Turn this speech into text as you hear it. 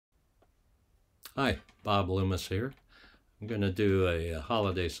Hi, Bob Loomis here. I'm going to do a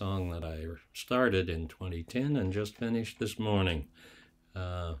holiday song that I started in 2010 and just finished this morning.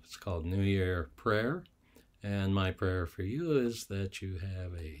 It's called New Year Prayer, and my prayer for you is that you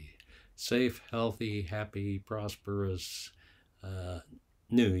have a safe, healthy, happy, prosperous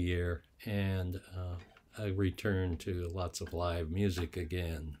New Year and a return to lots of live music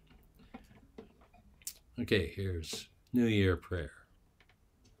again. Okay, here's New Year Prayer.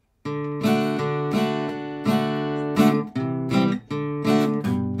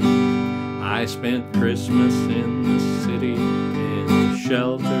 I spent Christmas in the city in a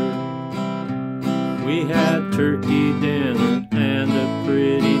shelter. We had turkey dinner and a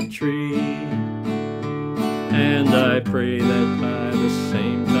pretty tree. And I pray that by the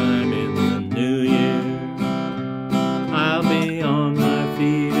same time in the new year I'll be on my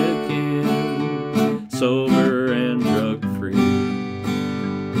feet again, sober and drug-free.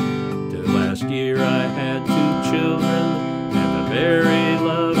 The last year I had 2 children and a very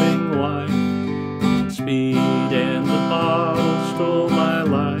loving wife. Speed and the bottle stole my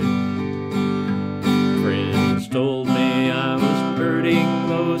life. Friends told me I was hurting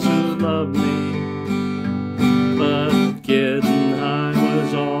those who loved me, but getting high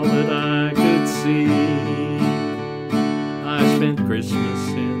was all that I could see. I spent Christmas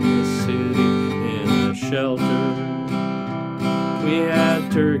in the city in a shelter. We had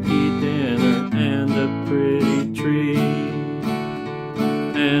turkey dinner and a pretty tree.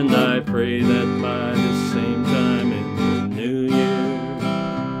 And I pray that by the same time in the new year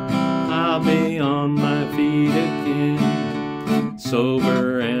I'll be on my feet again,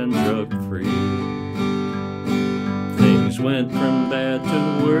 sober and drug-free. Things went from bad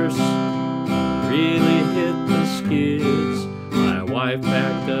to worse, really hit the skids. My wife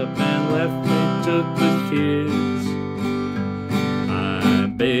packed up and left me, took the kids. I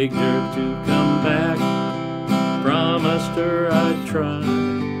begged her to come back, promised her I'd try.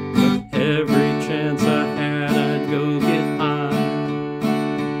 Every chance I had, I'd go get high.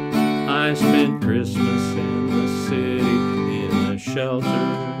 I spent Christmas in the city in a shelter.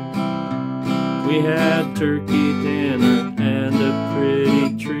 We had turkey dinner and a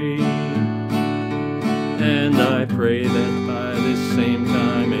pretty tree. And I pray that by the same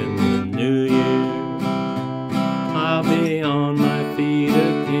time in the new year I'll be on my feet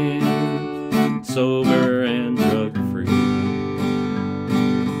again, sober and drug-free.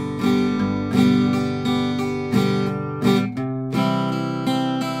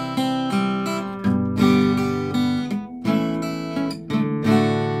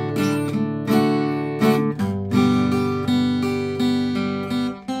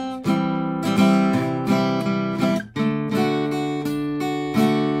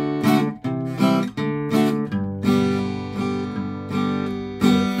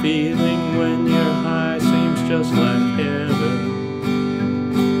 Feeling when you're high seems just like heaven.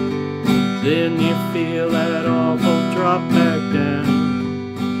 Then you feel that awful drop back down.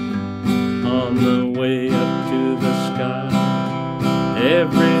 On the way up to the sky,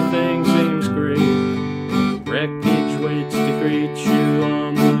 everything seems great. Wreckage waits to greet you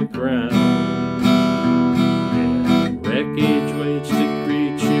on the ground. Yeah, wreckage waits to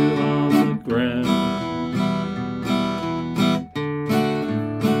greet you on the ground.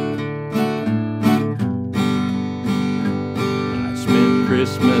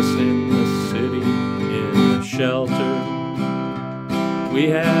 Christmas in the city in a shelter. We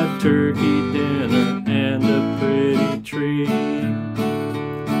had turkey dinner and a pretty tree.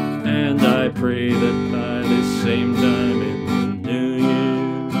 And I pray that by the same time in the new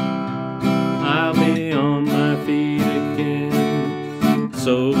year I'll be on my feet again,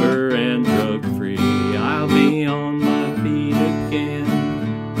 sober and drug-free. I'll be on my feet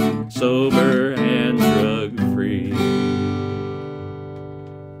again, sober and drug-free.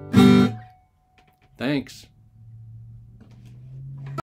 Thanks.